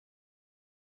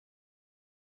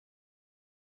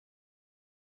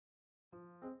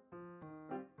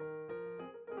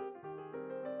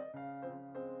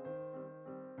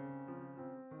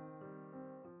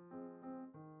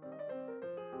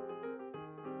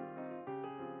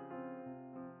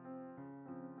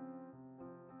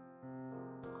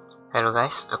Hello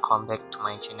guys, welcome back to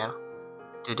my channel.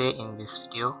 Today in this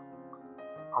video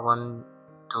I want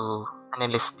to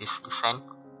analyze this design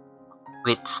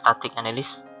with static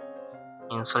analysis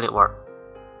in Solidworks.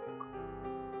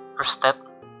 First step,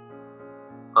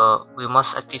 we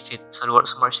must activate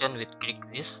Solidworks immersion with click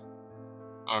this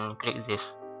and click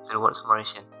this Solidworks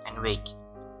immersion and wait.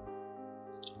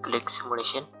 Click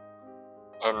simulation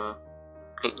and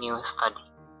click new study.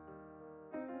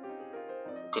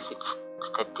 Activate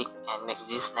static and make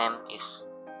this name is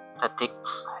static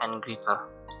hand gripper.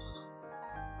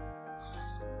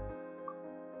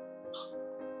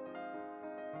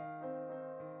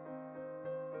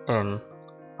 And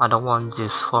I don't want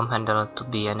this form handle to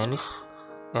be analyzed,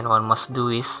 then one must do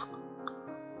is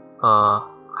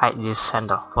hide this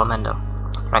handle, form handle.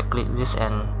 Right click this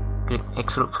and click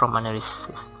exclude from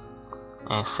analysis,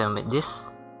 and same with this,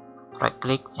 right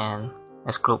click and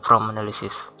exclude from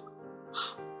analysis.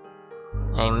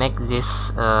 And make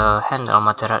this handle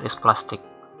material is plastic.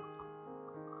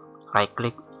 Right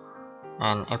click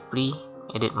and apply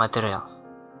edit material.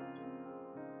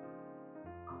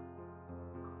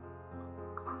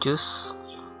 Choose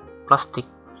plastic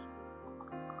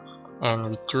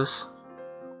and we choose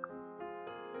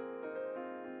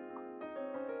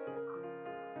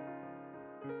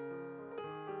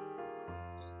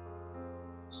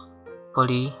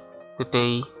poly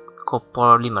PP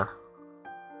copolymer.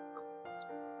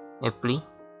 Apply,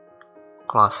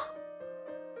 close,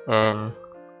 and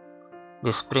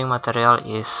the spring material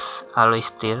is alloy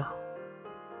steel.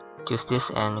 Choose this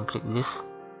and click this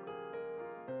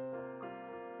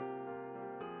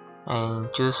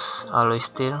and choose alloy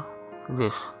steel,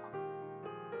 this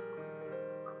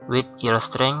with yield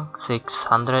strength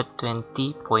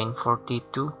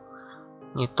 620.42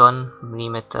 Newton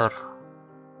millimeter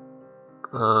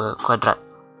quadrat.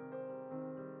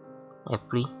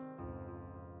 Apply,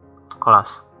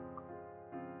 close,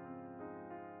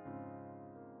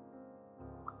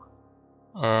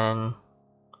 and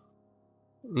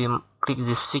we click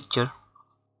this fixture,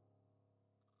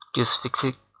 choose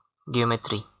fixed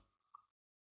geometry,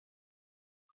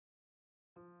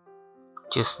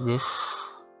 choose this,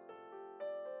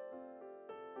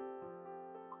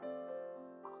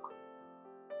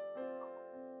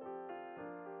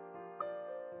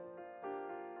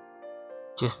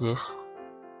 choose this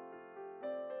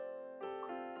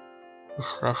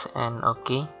face and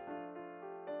OK,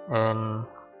 and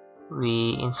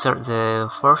we insert the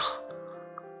force.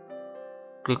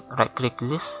 Right click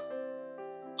this,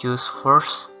 choose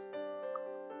force,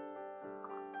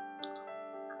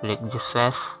 click this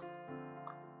face,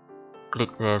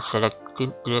 click the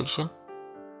selected direction,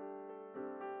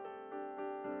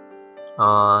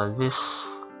 this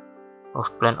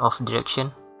of plane of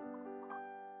direction,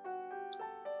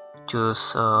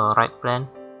 choose right plane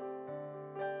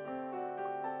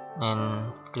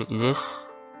and click this,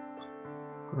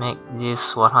 make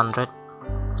this 100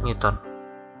 Newton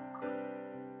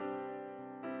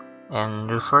and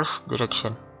reverse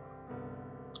direction,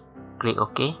 click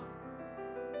OK.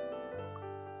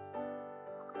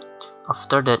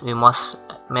 After that we must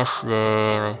mesh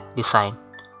the design.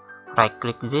 Right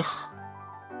click this,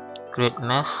 create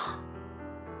mesh,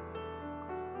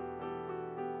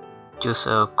 choose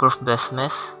a curve based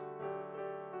mesh.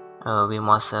 We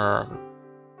must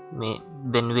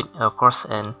bandwidth course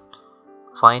and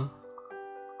find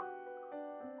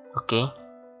OK.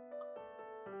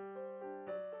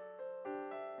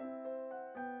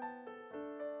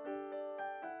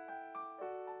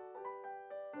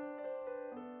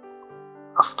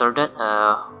 After that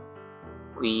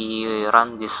we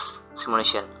run this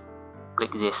simulation.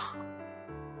 Click this.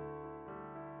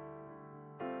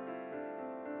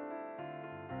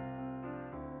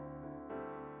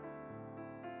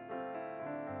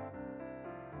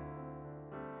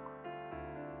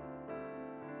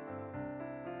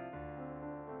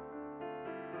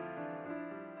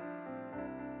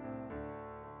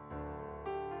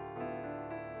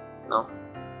 No.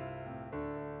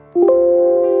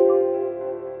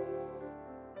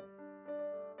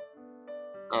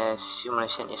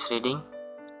 Simulation is reading.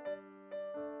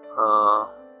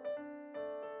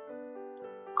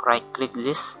 Right click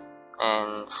this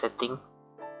and setting,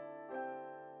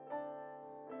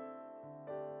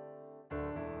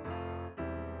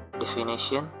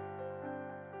 definition,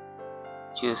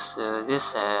 choose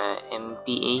this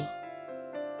MPA,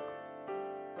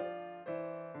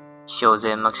 show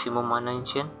the maximum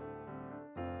animation,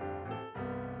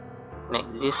 make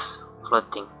this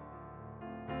floating.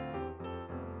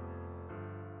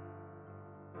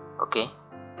 Okay,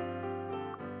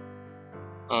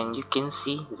 and you can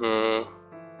see the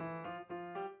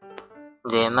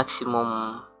the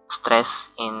maximum stress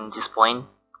in this point,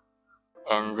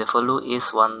 and the value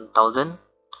is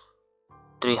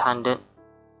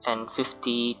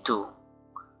 1352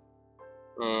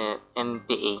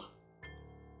 MPa.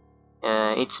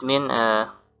 It means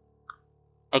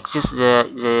exists the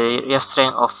yield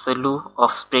strength of value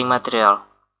of spring material.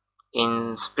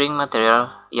 In spring material,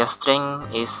 yield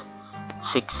strength is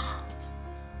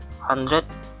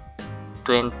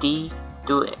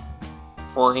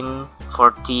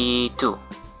 622.42.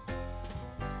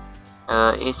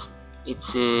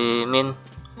 It's mean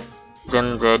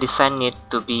then the design need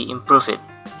to be improved,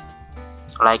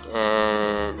 like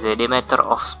the diameter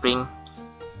of spring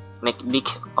make big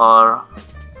or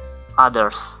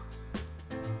others.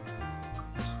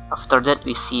 After that,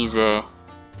 we see the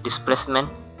displacement.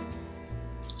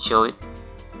 Show it.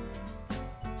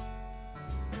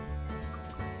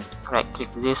 Right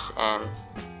click this and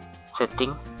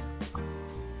setting.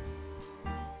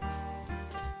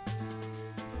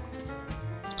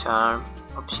 Charm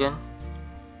option.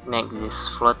 Make this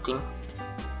floating.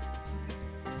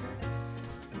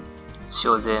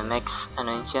 Show the max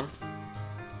animation.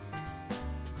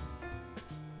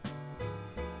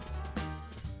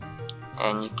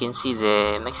 And you can see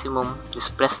the maximum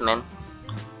displacement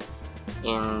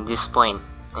in this point,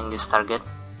 in this target,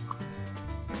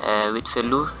 with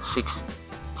value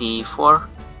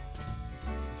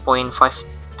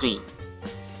 64.53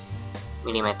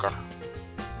 millimeter.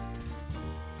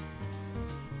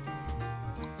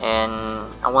 And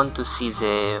I want to see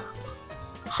the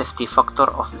safety factor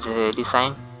of the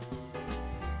design.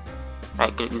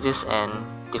 Right click this and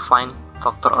define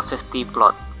factor of safety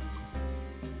plot.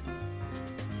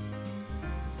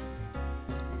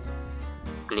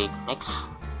 Click next,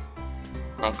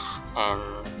 and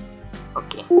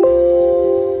okay.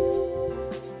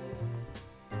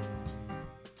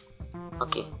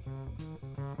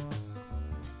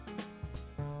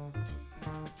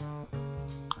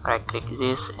 Right click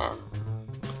this and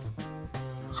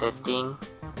setting.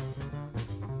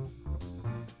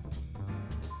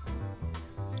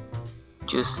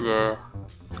 Choose the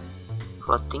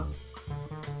floating.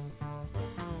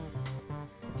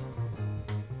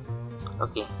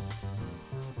 Okay.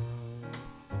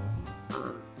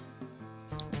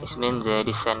 This means the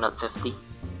design not safety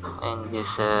in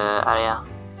this area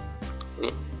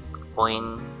with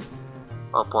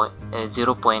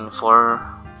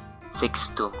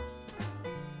 0.462,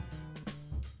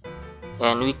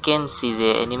 and we can see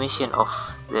the animation of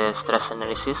the stress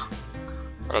analysis.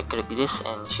 Right click this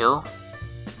and show,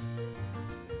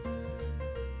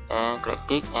 and right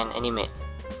click and animate.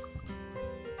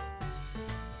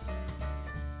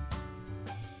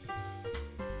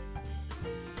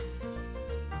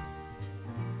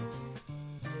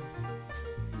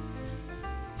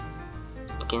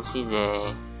 You can see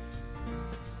the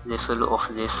value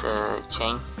of this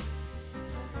chain.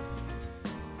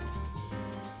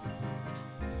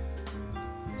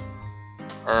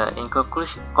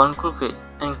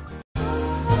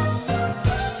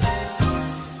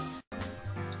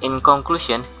 In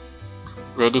conclusion,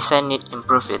 the design need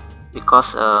improved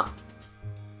because the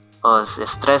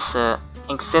stress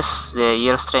exceeds the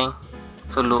yield strength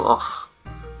value of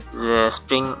the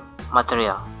spring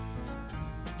material.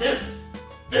 This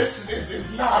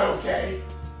is not okay.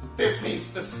 This needs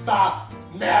to stop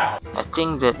now. I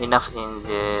think that enough in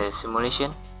the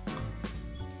simulation,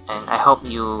 and I hope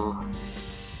you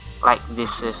like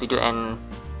this video and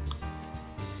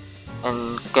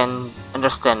can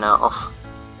understand of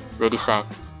the design.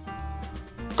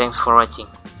 Thanks for watching.